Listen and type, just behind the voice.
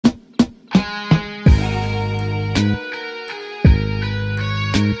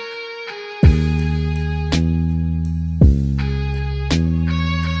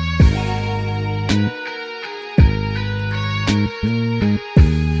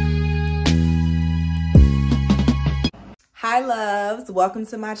Hi loves, welcome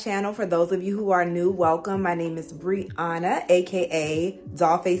to my channel. For those of you who are new, welcome. My name is Brianna, aka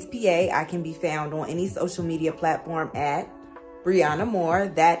Dollface PA. I can be found on any social media platform at Brianna Moore.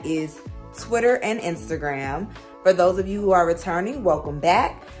 That is Twitter and Instagram. For those of you who are returning, welcome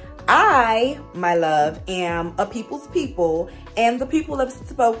back. I, my love, am a people's people, and the people have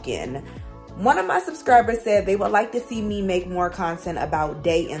spoken. One of my subscribers said they would like to see me make more content about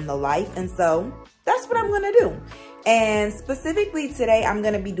day in the life, and so that's what I'm gonna do. And specifically today, I'm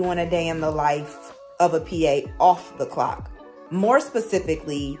gonna be doing a day in the life of a PA off the clock. More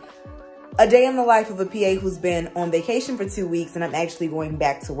specifically, a day in the life of a PA who's been on vacation for 2 weeks, and I'm actually going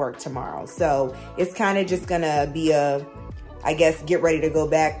back to work tomorrow. So it's kind of just gonna be a, I guess, get ready to go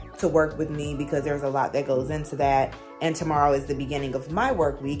back to work with me, because there's a lot that goes into that. And tomorrow is the beginning of my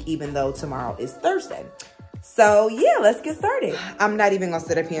work week, even though tomorrow is Thursday. So yeah, let's get started. I'm not even gonna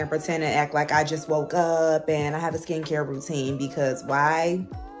sit up here and pretend and act like I just woke up and I have a skincare routine, because why?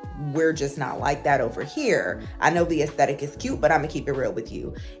 We're just not like that over here. I know the aesthetic is cute, but I'm gonna keep it real with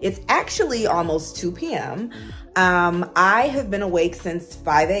you. It's actually almost 2 p.m. I have been awake since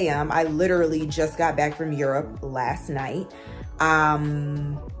 5 a.m. I literally just got back from Europe last night.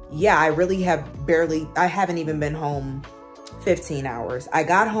 Yeah, I really have I haven't even been home 15 hours. I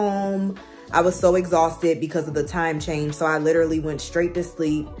got home, I was so exhausted because of the time change, so I literally went straight to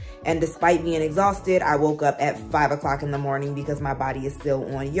sleep. And despite being exhausted, I woke up at 5 o'clock in the morning because my body is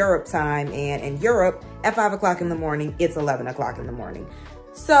still on Europe time. And in Europe, at 5 o'clock in the morning, it's 11 o'clock in the morning.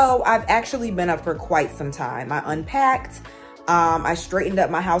 So I've actually been up for quite some time. I unpacked, I straightened up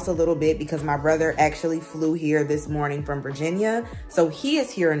my house a little bit because my brother actually flew here this morning from Virginia. So he is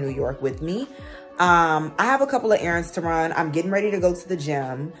here in New York with me. I have a couple of errands to run. I'm getting ready to go to the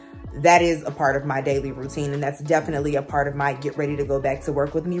gym. That is a part of my daily routine, and that's definitely a part of my get ready to go back to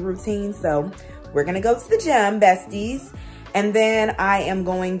work with me routine. So we're gonna go to the gym, besties. And then I am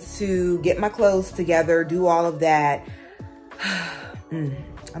going to get my clothes together, do all of that.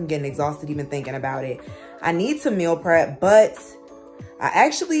 I'm getting exhausted even thinking about it. I need to meal prep, but I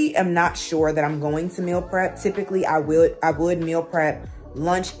actually am not sure that I'm going to meal prep. Typically I would meal prep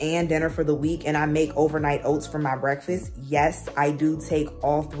lunch and dinner for the week, and I make overnight oats for my breakfast. Yes, I do take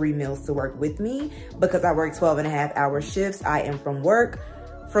all 3 meals to work with me because I work 12.5-hour shifts. I am from work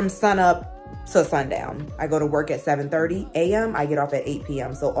from sunup to sundown. I go to work at 7:30 a.m. I get off at 8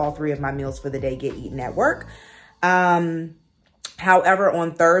 p.m. So all 3 of my meals for the day get eaten at work. However,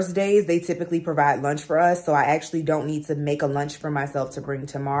 on Thursdays, they typically provide lunch for us. So I actually don't need to make a lunch for myself to bring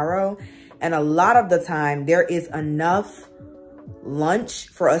tomorrow. And a lot of the time there is enough lunch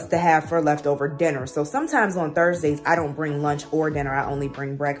for us to have for leftover dinner. So sometimes on Thursdays, I don't bring lunch or dinner. I only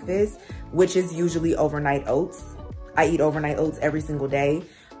bring breakfast, which is usually overnight oats. I eat overnight oats every single day.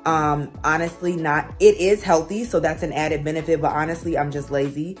 Honestly, it is healthy, so that's an added benefit, but honestly, I'm just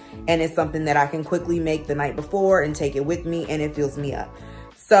lazy, and it's something that I can quickly make the night before and take it with me, and it fills me up.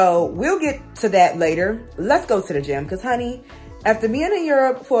 So we'll get to that later. Let's go to the gym, because honey, after being in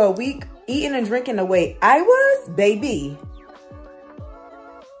Europe for a week, eating and drinking the way I was, baby,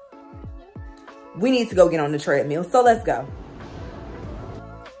 we need to go get on the treadmill. So let's go.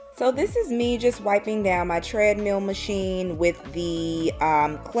 So this is me just wiping down my treadmill machine with the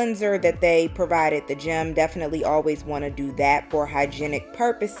cleanser that they provide at the gym. Definitely always want to do that for hygienic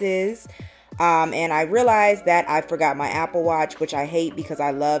purposes. And I realized that I forgot my Apple Watch, which I hate because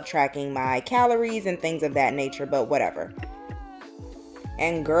I love tracking my calories and things of that nature, but whatever.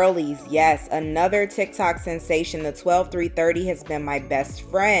 And girlies, yes, another TikTok sensation, the 12-3-30 has been my best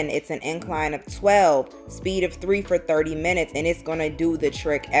friend. It's an incline of 12, speed of 3 for 30 minutes, and it's gonna do the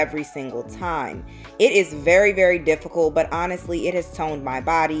trick every single time. It is very, very difficult, but honestly, it has toned my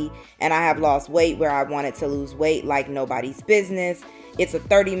body, and I have lost weight where I wanted to lose weight like nobody's business. It's a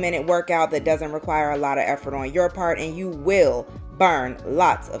 30-minute workout that doesn't require a lot of effort on your part, and you will burn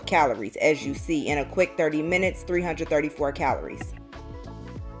lots of calories. As you see, in a quick 30 minutes, 334 calories.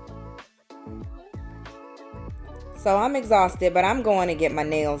 So I'm exhausted, but I'm going to get my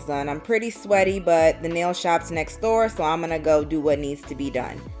nails done. I'm pretty sweaty, but the nail shop's next door, so I'm gonna go do what needs to be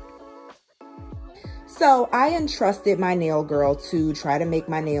done. So I entrusted my nail girl to try to make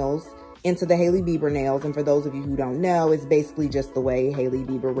my nails into the Hailey Bieber nails. And for those of you who don't know, it's basically just the way Hailey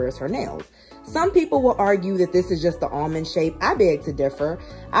Bieber wears her nails. Some people will argue that this is just the almond shape. I beg to differ.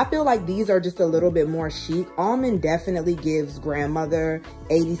 I feel like these are just a little bit more chic. Almond definitely gives grandmother,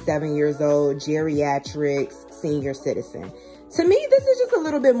 87 years old, geriatrics, senior citizen. To me, this is just a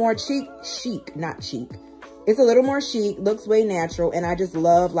little bit more chic, not cheap. It's a little more chic, looks way natural, and I just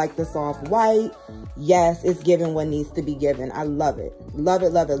love like the soft white. Yes, it's giving what needs to be given. I love it. Love it,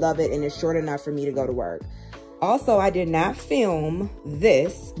 love it, love it, and it's short enough for me to go to work. Also, I did not film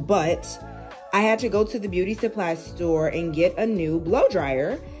this, but I had to go to the beauty supply store and get a new blow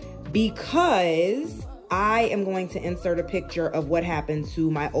dryer because I am going to insert a picture of what happened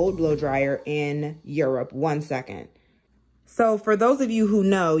to my old blow dryer in Europe. 1 second. So for those of you who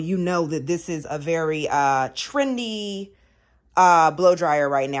know, you know that this is a very trendy blow dryer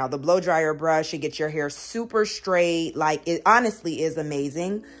right now. The blow dryer brush, it gets your hair super straight. Like, it honestly is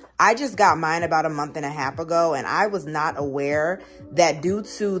amazing. I just got mine about a month and a half ago, and I was not aware that due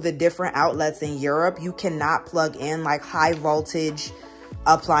to the different outlets in Europe, you cannot plug in like high voltage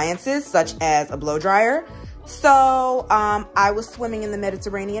appliances such as a blow dryer. So I was swimming in the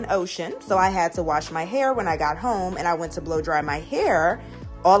Mediterranean Ocean, so I had to wash my hair when I got home, and I went to blow dry my hair.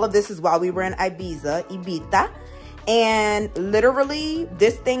 All of this is while we were in Ibiza, and literally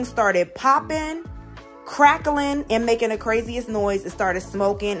this thing started popping, crackling, and making the craziest noise. It started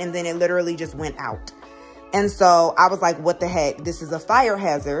smoking, and then it literally just went out. And so I was like, what the heck? This is a fire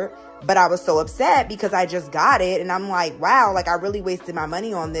hazard. But I was so upset because I just got it, and I'm like, wow, like I really wasted my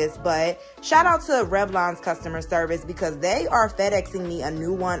money on this. But shout out to Revlon's customer service because they are FedExing me a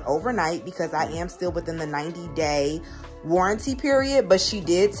new one overnight because I am still within the 90-day warranty period. But she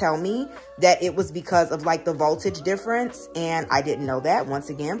did tell me that it was because of like the voltage difference, and I didn't know that. Once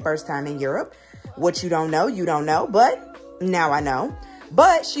again, first time in Europe. What you don't know, you don't know, but now I know.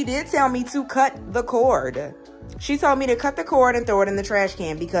 But she did tell me to cut the cord. She told me to cut the cord and throw it in the trash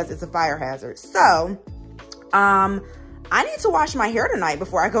can because it's a fire hazard. So, I need to wash my hair tonight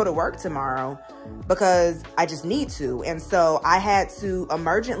before I go to work tomorrow because I just need to. And so I had to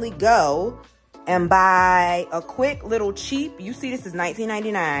emergently go and buy a quick little cheap, you see this is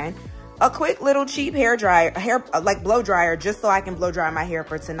 $19.99, a quick little cheap hair dryer, like blow dryer, just so I can blow dry my hair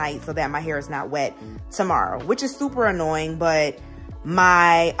for tonight so that my hair is not wet tomorrow, which is super annoying. But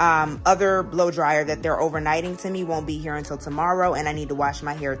my other blow dryer that they're overnighting to me won't be here until tomorrow, and I need to wash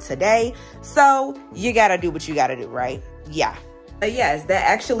my hair today. So you gotta do what you gotta do, right? Yeah. But yes, that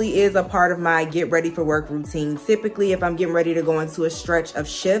actually is a part of my get ready for work routine. Typically, if I'm getting ready to go into a stretch of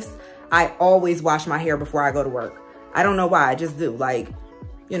shifts, I always wash my hair before I go to work. I don't know why, I just do. Like,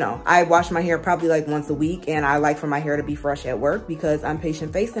 you know, I wash my hair probably like once a week, and I like for my hair to be fresh at work because I'm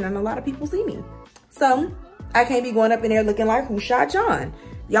patient facing and a lot of people see me. So I can't be going up in there looking like Who Shot John.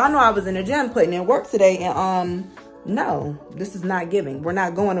 Y'all know I was in the gym putting in work today, and no, this is not giving. We're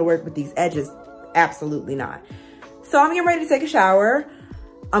not going to work with these edges. Absolutely not. So I'm getting ready to take a shower.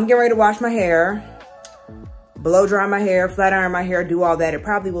 I'm getting ready to wash my hair, blow dry my hair, flat iron my hair, do all that. It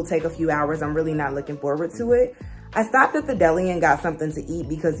probably will take a few hours. I'm really not looking forward to it. I stopped at the deli and got something to eat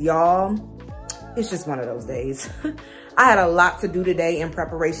because y'all, it's just one of those days. I had a lot to do today in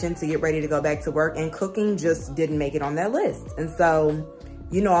preparation to get ready to go back to work, and cooking just didn't make it on that list. And so,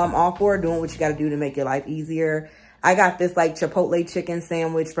 you know, I'm all for doing what you got to do to make your life easier. I got this like Chipotle chicken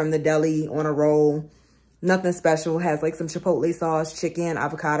sandwich from the deli on a roll. Nothing special. Has like some Chipotle sauce, chicken,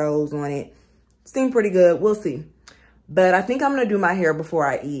 avocados on it. Seemed pretty good. We'll see. But I think I'm going to do my hair before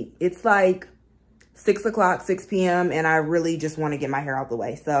I eat. It's like 6 o'clock, 6 p.m. and I really just want to get my hair out the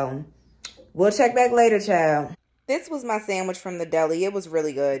way. So we'll check back later, child. This was my sandwich from the deli. It was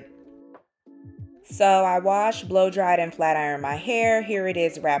really good. So I washed, blow dried, and flat ironed my hair. Here it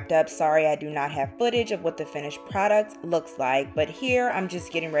is wrapped up. Sorry, I do not have footage of what the finished product looks like. But here I'm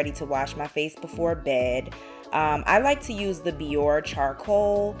just getting ready to wash my face before bed. I like to use the Biore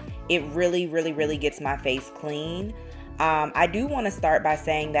charcoal. It really, really, really gets my face clean. I do want to start by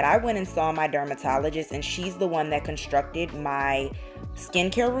saying that I went and saw my dermatologist, and she's the one that constructed my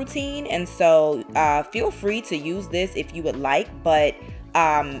skincare routine. And so feel free to use this if you would like, but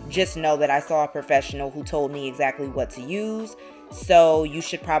just know that I saw a professional who told me exactly what to use. So you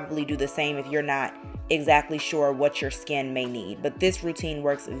should probably do the same if you're not exactly sure what your skin may need. But this routine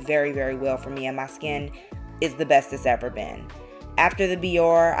works very, very well for me, and my skin is the best it's ever been. After the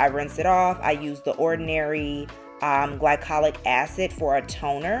Biore, I rinse it off. I use the Ordinary glycolic acid for a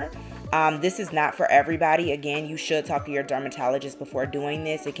toner. This is not for everybody. Again, you should talk to your dermatologist before doing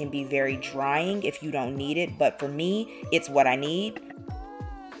this. It can be very drying if you don't need it, but for me, it's what I need.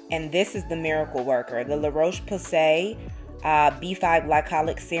 And this is the Miracle Worker. The La Roche-Posay B5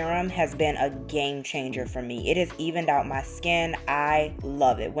 glycolic serum has been a game changer for me. It has evened out my skin. I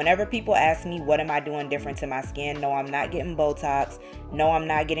love it. Whenever people ask me what am I doing different to my skin, no, I'm not getting Botox. No, I'm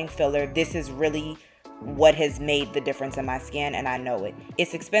not getting filler. This is really what has made the difference in my skin, and I know it.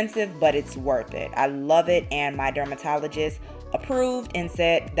 It's expensive, but it's worth it. I love it, and my dermatologist approved and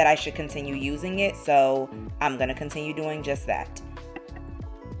said that I should continue using it, so I'm going to continue doing just that.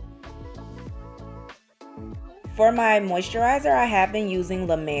 For my moisturizer, I have been using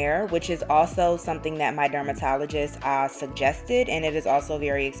La Mer, which is also something that my dermatologist suggested, and it is also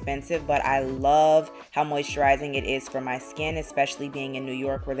very expensive, but I love how moisturizing it is for my skin, especially being in New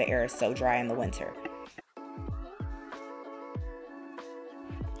York where the air is so dry in the winter.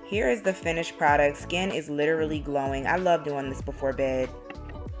 Here is the finished product. Skin is literally glowing. I love doing this before bed.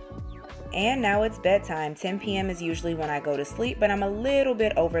 And now it's bedtime. 10 p.m. is usually when I go to sleep, but I'm a little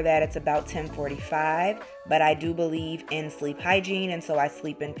bit over that. It's about 10:45, but I do believe in sleep hygiene, and so I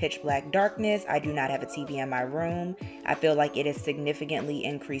sleep in pitch black darkness. I do not have a TV in my room. I feel like it has significantly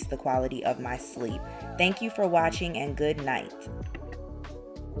increased the quality of my sleep. Thank you for watching, and good night.